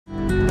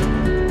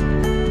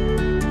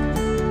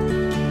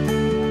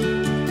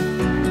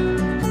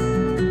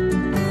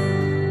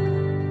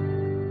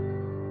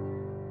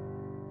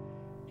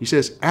He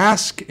says,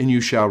 ask and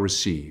you shall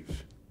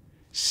receive.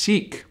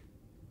 Seek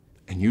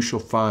and you shall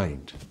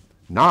find.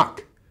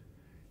 Knock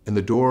and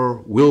the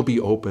door will be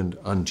opened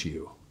unto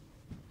you.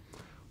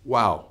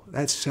 Wow,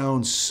 that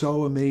sounds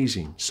so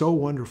amazing, so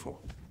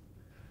wonderful.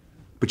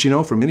 But you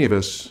know, for many of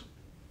us,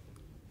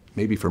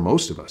 maybe for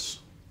most of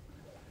us,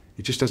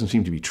 it just doesn't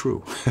seem to be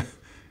true. I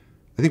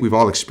think we've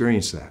all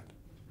experienced that.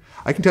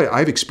 I can tell you,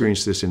 I've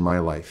experienced this in my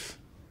life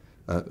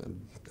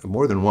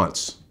more than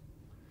once.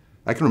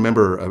 I can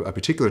remember a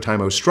particular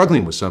time I was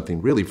struggling with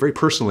something really very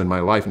personal in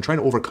my life and trying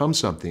to overcome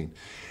something.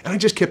 And I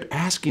just kept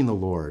asking the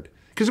Lord,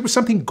 because it was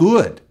something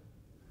good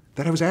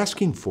that I was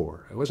asking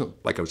for. It wasn't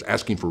like I was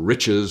asking for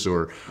riches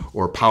or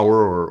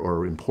power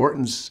or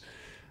importance.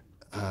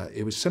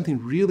 It was something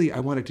really I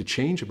wanted to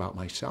change about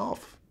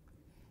myself.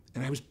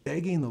 And I was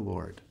begging the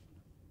Lord.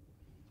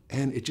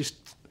 And it just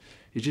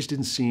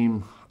didn't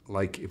seem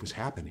like it was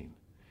happening.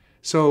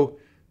 So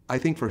I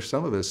think for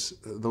some of us,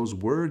 those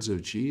words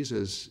of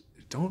Jesus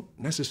don't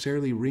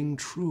necessarily ring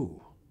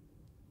true.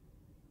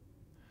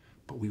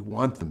 But we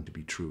want them to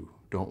be true,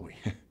 don't we?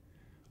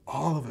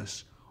 All of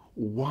us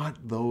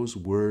want those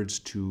words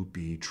to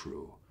be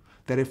true.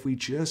 That if we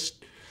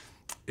just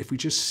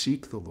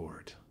seek the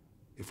Lord,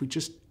 if we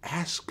just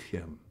ask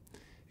him,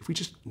 if we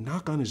just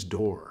knock on his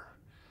door,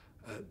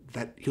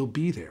 that he'll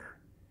be there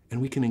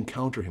and we can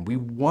encounter him. We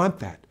want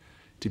that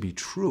to be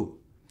true.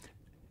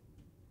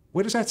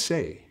 What does that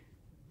say?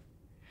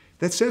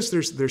 That says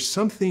there's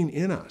something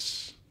in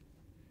us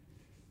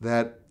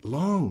that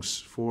longs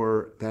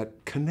for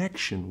that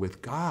connection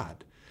with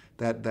God,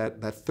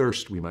 that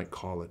thirst, we might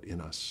call it, in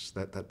us,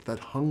 that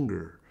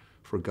hunger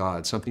for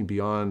God, something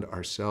beyond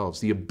ourselves,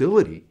 the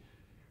ability,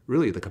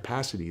 really the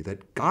capacity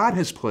that God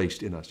has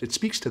placed in us. It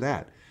speaks to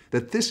that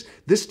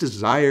this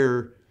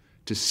desire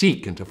to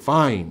seek and to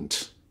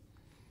find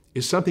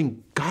is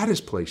something God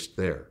has placed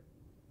there.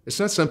 It's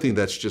not something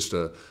that's just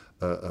a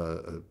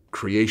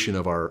creation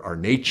of our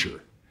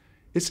nature.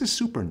 It's a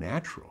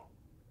supernatural.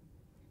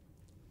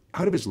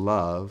 Out of his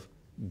love,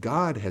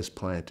 God has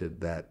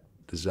planted that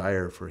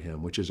desire for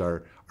him, which is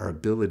our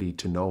ability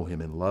to know him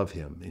and love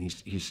him. And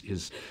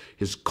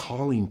his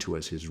calling to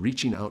us, his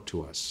reaching out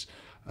to us.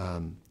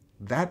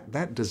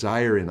 That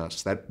desire in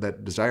us,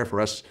 that desire for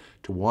us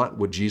to want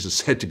what Jesus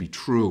said to be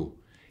true,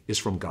 is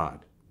from God.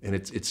 And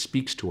it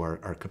speaks to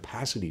our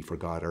capacity for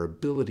God, our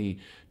ability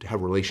to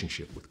have a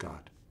relationship with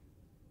God.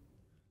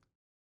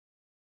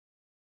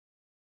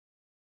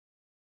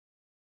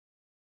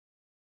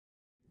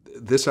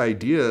 This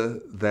idea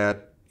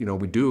that,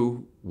 we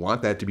do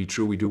want that to be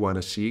true, we do want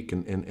to seek,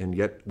 and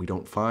yet we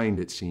don't find,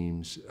 it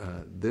seems,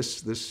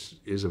 this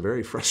is a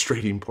very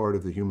frustrating part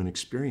of the human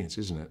experience,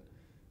 isn't it?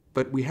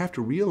 But we have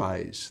to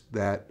realize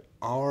that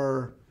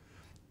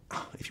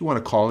if you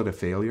want to call it a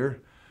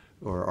failure,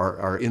 or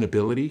our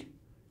inability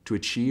to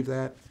achieve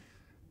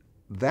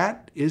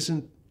that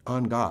isn't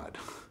on God.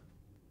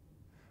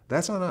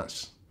 That's on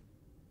us.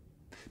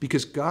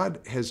 Because God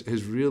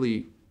has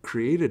really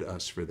created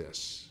us for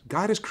this.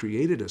 God has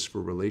created us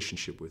for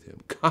relationship with him.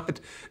 God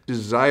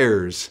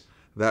desires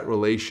that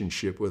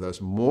relationship with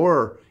us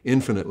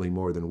infinitely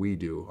more than we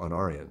do on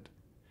our end.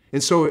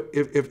 And so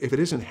if it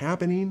isn't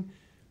happening,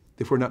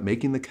 if we're not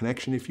making the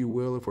connection, if you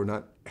will, if we're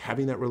not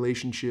having that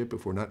relationship,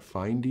 if we're not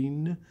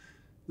finding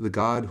the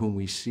God whom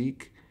we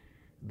seek,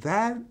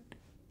 that,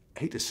 I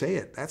hate to say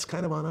it, that's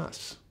kind of on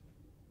us.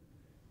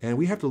 And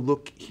we have to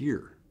look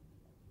here.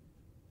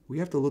 We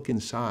have to look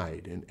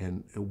inside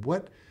and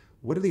what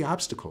are the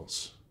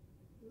obstacles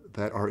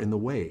that are in the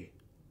way?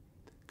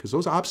 Because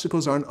those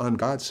obstacles aren't on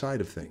God's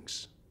side of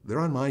things. They're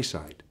on my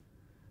side.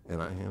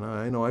 And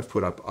I know I've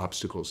put up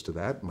obstacles to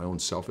that, my own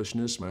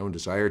selfishness, my own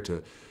desire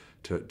to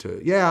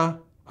yeah,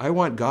 I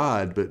want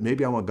God, but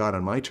maybe I want God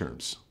on my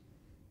terms.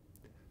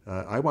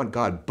 I want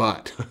God,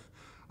 but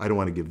I don't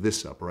want to give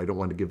this up, or I don't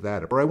want to give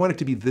that up, or I want it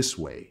to be this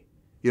way.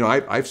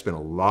 I've spent a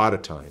lot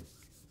of time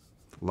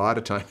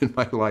in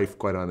my life,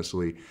 quite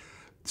honestly,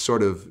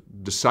 sort of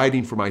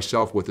deciding for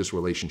myself what this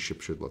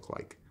relationship should look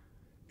like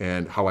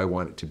and how I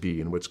want it to be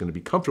and what's going to be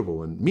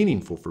comfortable and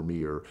meaningful for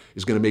me or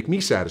is going to make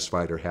me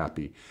satisfied or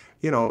happy.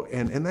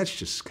 And that's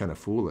just kind of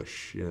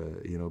foolish,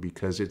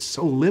 because it's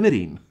so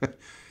limiting.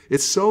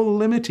 It's so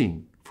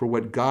limiting for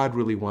what God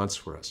really wants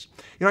for us.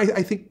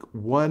 I think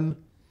one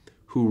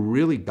who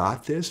really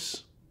got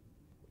this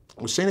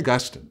was St.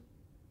 Augustine.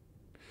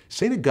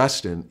 St.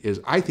 Augustine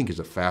I think is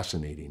a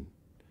fascinating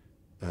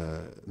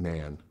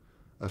man,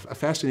 a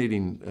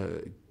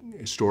fascinating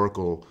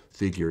historical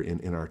figure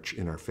in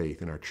our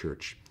faith, in our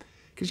church.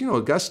 Because,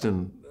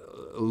 Augustine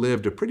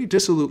lived a pretty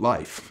dissolute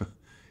life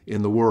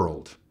in the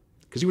world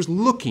because he was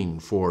looking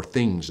for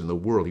things in the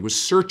world. He was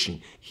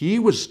searching. He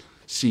was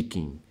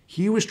seeking.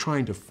 He was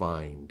trying to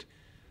find.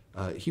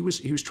 He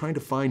was trying to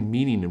find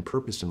meaning and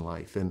purpose in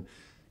life. And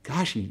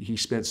gosh, he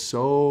spent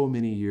so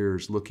many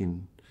years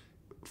looking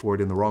for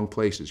it in the wrong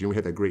places. We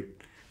had that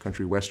great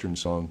country western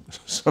song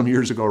some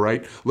years ago,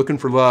 right? Looking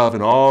for love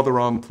in all the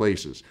wrong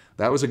places.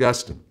 That was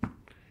Augustine.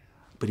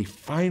 But he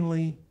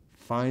finally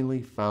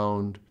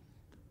found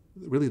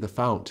really the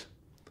fount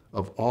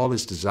of all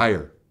his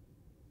desire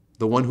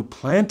the one who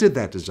planted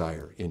that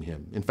desire in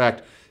him. In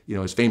fact,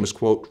 his famous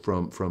quote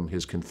from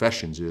his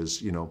Confessions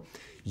is,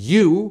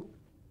 you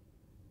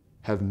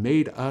have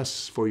made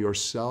us for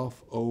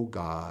yourself, O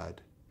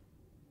God,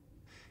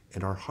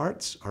 and our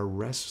hearts are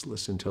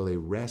restless until they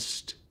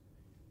rest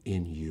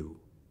in you.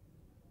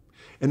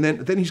 And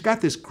then he's got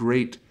this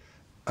great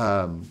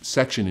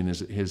section in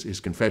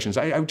his Confessions.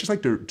 I would just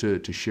like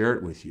to share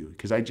it with you,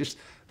 because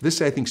this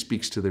I think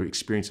speaks to the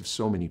experience of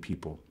so many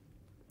people.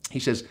 He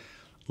says,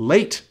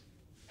 late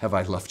have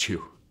I loved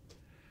you.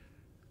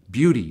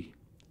 Beauty,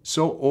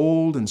 so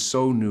old and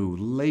so new,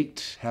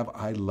 late have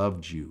I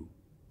loved you.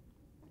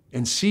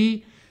 And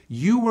see,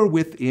 you were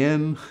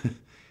within,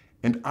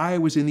 and I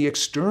was in the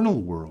external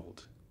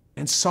world,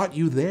 and sought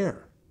you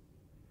there.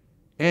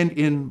 And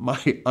in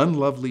my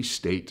unlovely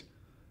state,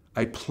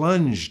 I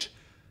plunged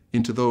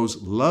into those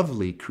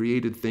lovely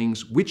created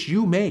things which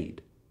you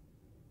made.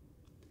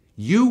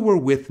 You were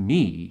with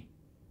me,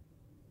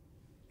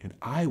 and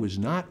I was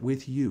not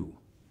with you.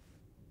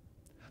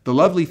 The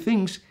lovely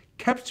things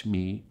kept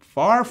me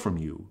far from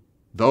you,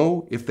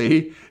 though if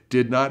they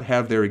did not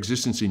have their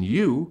existence in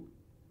you,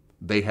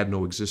 they had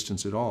no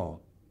existence at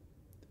all.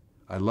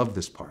 I love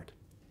this part.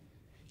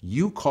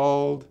 You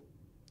called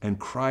and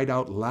cried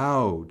out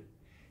loud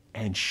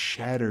and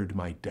shattered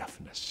my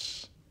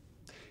deafness.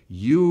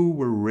 You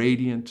were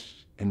radiant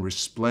and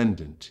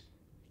resplendent.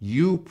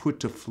 You put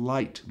to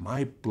flight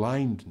my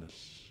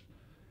blindness.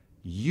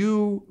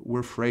 You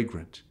were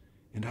fragrant,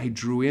 and I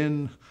drew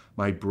in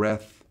my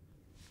breath,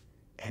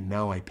 and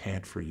now I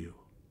pant for you.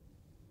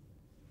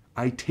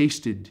 I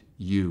tasted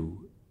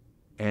you,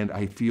 and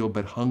I feel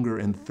but hunger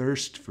and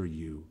thirst for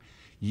you.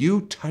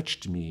 You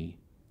touched me,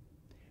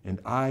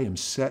 and I am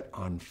set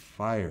on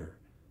fire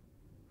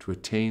to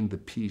attain the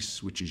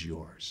peace which is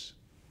yours.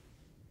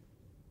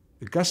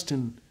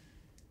 Augustine,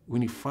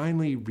 when he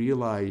finally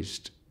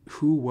realized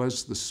who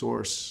was the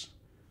source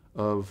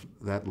of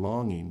that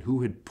longing,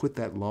 who had put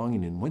that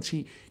longing in, once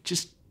he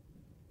just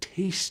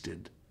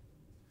tasted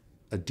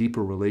a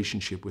deeper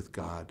relationship with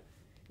God,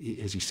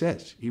 as he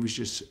says, he was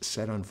just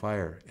set on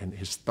fire, and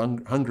his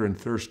hunger and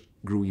thirst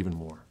grew even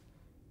more.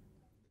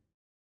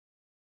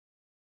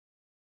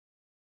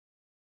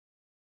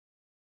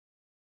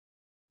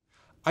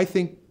 I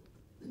think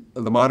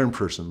the modern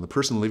person, the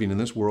person living in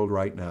this world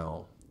right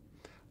now,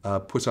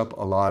 puts up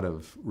a lot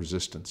of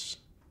resistance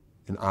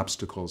and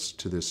obstacles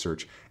to this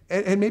search,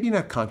 and maybe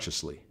not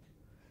consciously.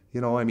 I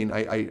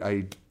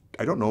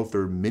don't know if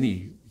there are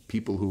many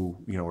people who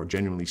are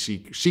genuinely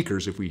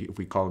seekers, if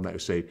we call them that, who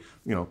say,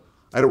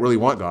 I don't really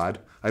want God.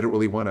 I don't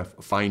really want to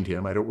find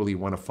him. I don't really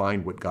want to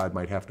find what God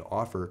might have to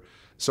offer.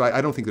 So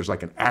I don't think there's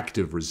like an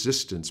active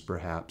resistance,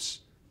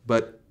 perhaps,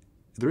 but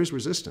there is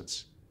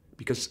resistance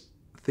because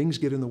things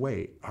get in the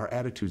way. Our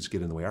attitudes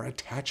get in the way. Our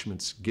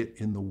attachments get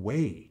in the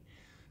way.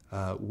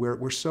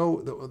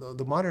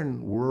 The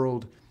modern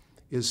world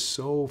is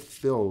so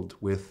filled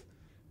with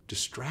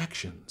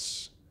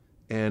distractions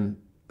and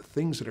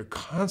things that are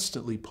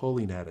constantly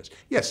pulling at us.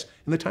 Yes,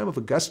 in the time of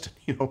Augustine,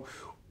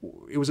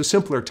 it was a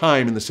simpler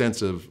time in the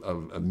sense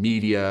of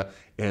media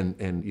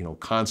and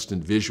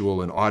constant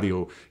visual and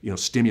audio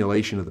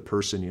stimulation of the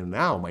person.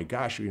 Now, my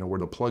gosh, we're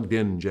the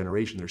plugged-in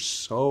generation. There's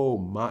so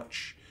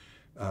much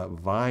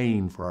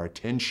vying for our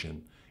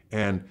attention,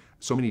 and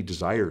so many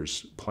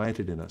desires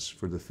planted in us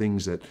for the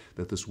things that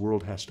this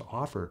world has to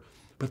offer.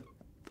 But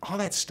all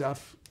that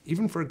stuff,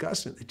 even for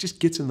Augustine, it just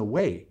gets in the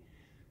way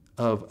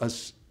of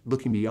us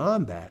looking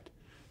beyond that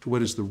to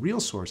what is the real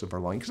source of our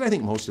longing. Because I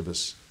think most of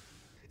us,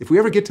 if we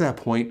ever get to that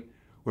point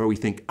where we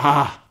think,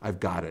 I've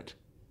got it,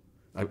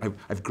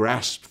 I've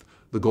grasped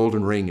the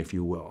golden ring, if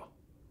you will,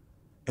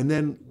 and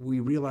then we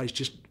realize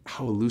just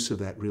how elusive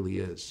that really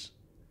is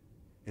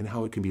and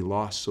how it can be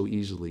lost so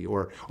easily.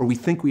 Or we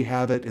think we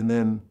have it, and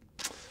then,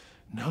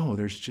 no,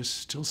 there's just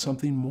still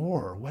something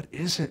more. What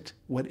is it?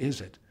 What is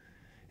it?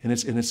 And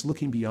it's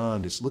looking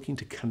beyond. It's looking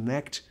to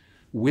connect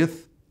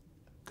with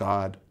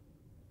God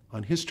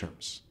on his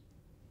terms,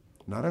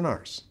 not on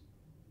ours.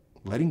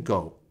 Letting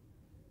go,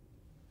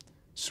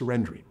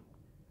 surrendering,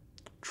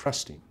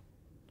 trusting.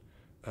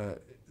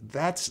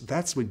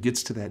 That's what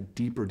gets to that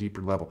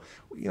deeper level.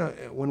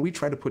 When we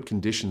try to put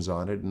conditions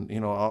on it,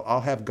 and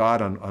I'll have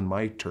God on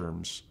my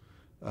terms.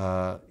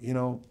 God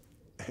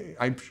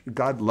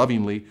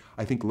lovingly,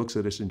 I think, looks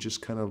at us and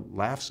just kind of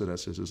laughs at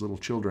us as his little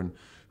children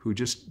who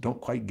just don't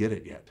quite get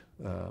it yet.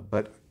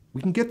 But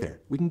we can get there.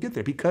 We can get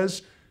there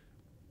because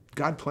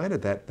God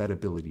planted that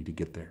ability to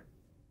get there.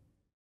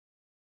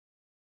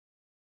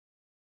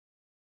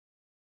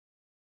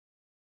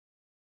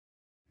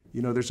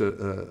 There's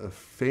a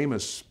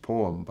famous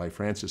poem by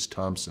Francis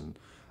Thompson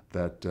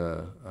that,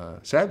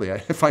 sadly, I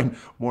find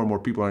more and more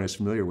people aren't as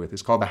familiar with.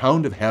 It's called The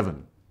Hound of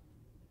Heaven.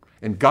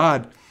 And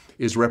God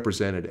is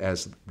represented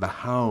as the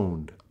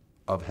hound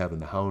of heaven,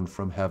 the hound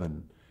from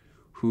heaven,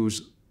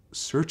 who's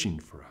searching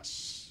for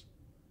us,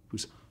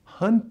 who's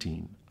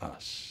hunting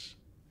us.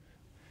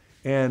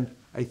 And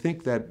I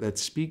think that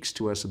speaks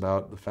to us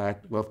about the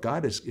fact, well, if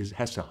God has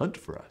to hunt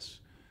for us,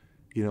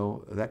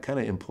 that kind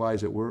of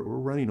implies that we're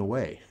running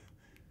away.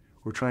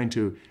 We're trying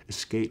to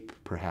escape,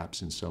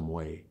 perhaps in some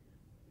way,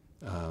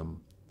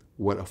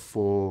 what a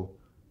full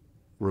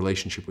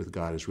relationship with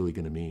God is really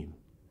going to mean.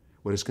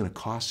 What it's going to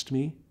cost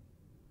me.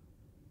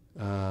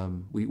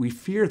 We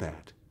fear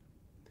that.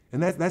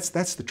 And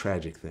that's the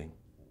tragic thing.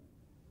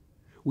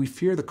 We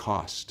fear the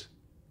cost,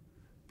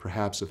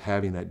 perhaps, of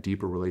having that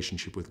deeper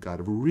relationship with God,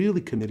 of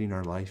really committing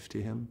our life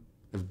to Him,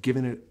 of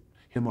giving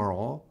Him our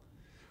all.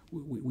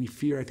 We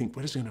fear, I think,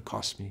 what is it going to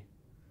cost me?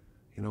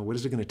 What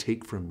is it going to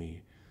take from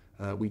me?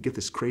 We get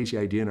this crazy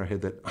idea in our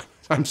head that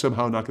I'm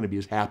somehow not going to be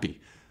as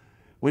happy,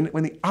 when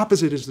the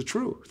opposite is the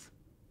truth.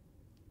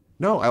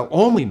 No, I'll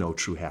only know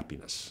true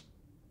happiness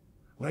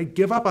when I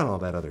give up on all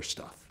that other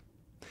stuff.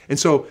 And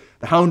so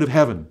the hound of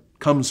heaven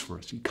comes for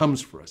us. He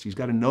comes for us. He's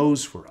got a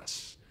nose for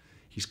us.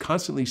 He's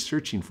constantly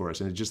searching for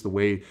us. And it's just the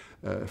way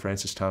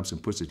Francis Thompson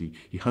puts it.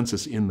 He hunts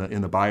us in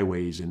the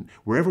byways, and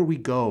wherever we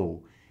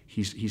go,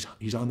 he's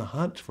on the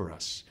hunt for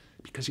us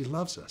because he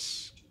loves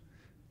us.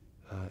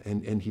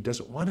 And he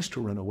doesn't want us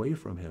to run away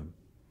from him.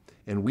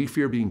 And we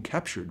fear being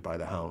captured by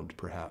the hound,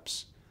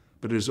 perhaps.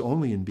 But it is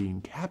only in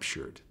being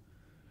captured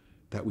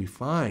that we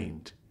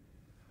find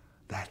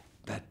that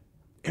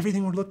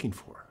everything we're looking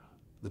for,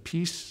 the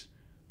peace,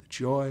 the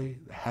joy,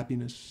 the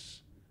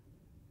happiness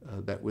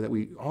that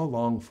we all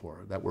long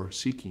for, that we're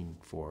seeking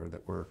for,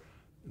 that we're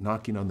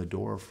knocking on the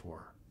door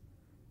for,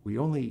 we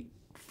only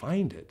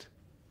find it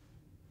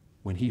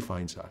when he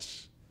finds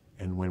us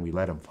and when we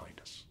let him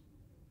find us.